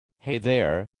Hey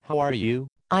there, how are you?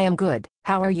 I am good.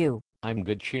 How are you? I'm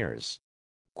good, cheers.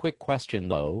 Quick question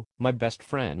though, my best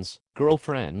friends,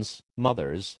 girlfriends,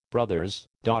 mothers, brothers,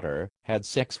 daughter, had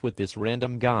sex with this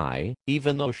random guy,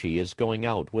 even though she is going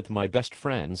out with my best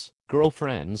friends,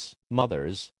 girlfriends,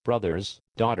 mothers, brothers,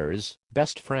 daughters,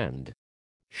 best friend.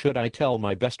 Should I tell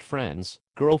my best friends,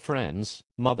 girlfriends,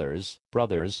 mothers,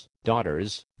 brothers,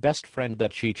 daughters, best friend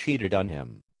that she cheated on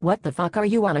him? What the fuck are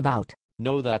you on about?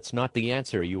 No, that's not the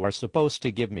answer you are supposed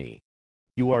to give me.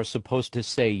 You are supposed to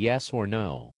say yes or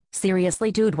no.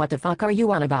 Seriously, dude, what the fuck are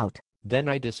you on about? Then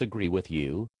I disagree with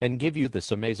you, and give you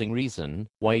this amazing reason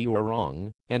why you are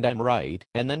wrong, and I'm right,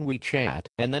 and then we chat,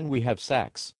 and then we have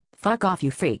sex. Fuck off, you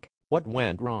freak. What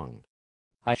went wrong?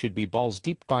 I should be balls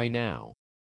deep by now.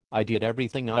 I did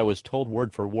everything I was told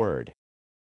word for word.